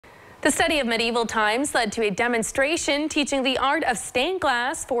The study of medieval times led to a demonstration teaching the art of stained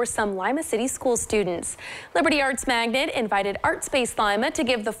glass for some Lima City school students. Liberty Arts Magnet invited ArtSpace Lima to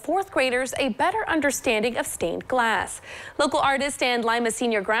give the fourth graders a better understanding of stained glass. Local artist and Lima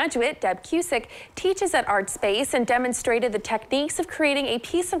senior graduate Deb Cusick teaches at ArtSpace and demonstrated the techniques of creating a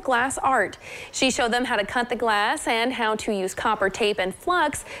piece of glass art. She showed them how to cut the glass and how to use copper tape and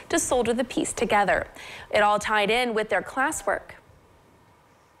flux to solder the piece together. It all tied in with their classwork.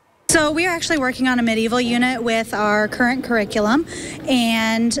 So we are actually working on a medieval unit with our current curriculum,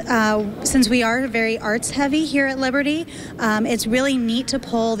 and since we are very arts heavy here at Liberty, it's really neat to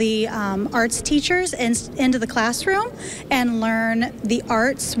pull the arts teachers into the classroom and learn the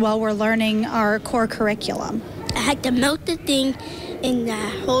arts while we're learning our core curriculum. I had to melt the thing and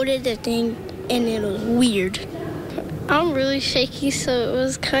hold the thing, and it was weird. I'm really shaky, so it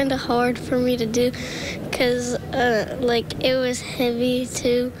was kind of hard for me to do because it was heavy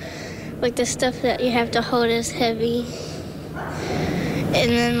too. Like the stuff that you have to hold is heavy, and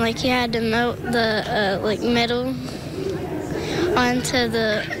then you had to melt the metal onto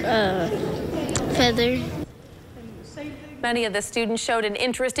the feather. Many of the students showed an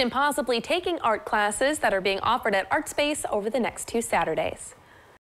interest in possibly taking art classes that are being offered at ArtSpace over the next 2 Saturdays.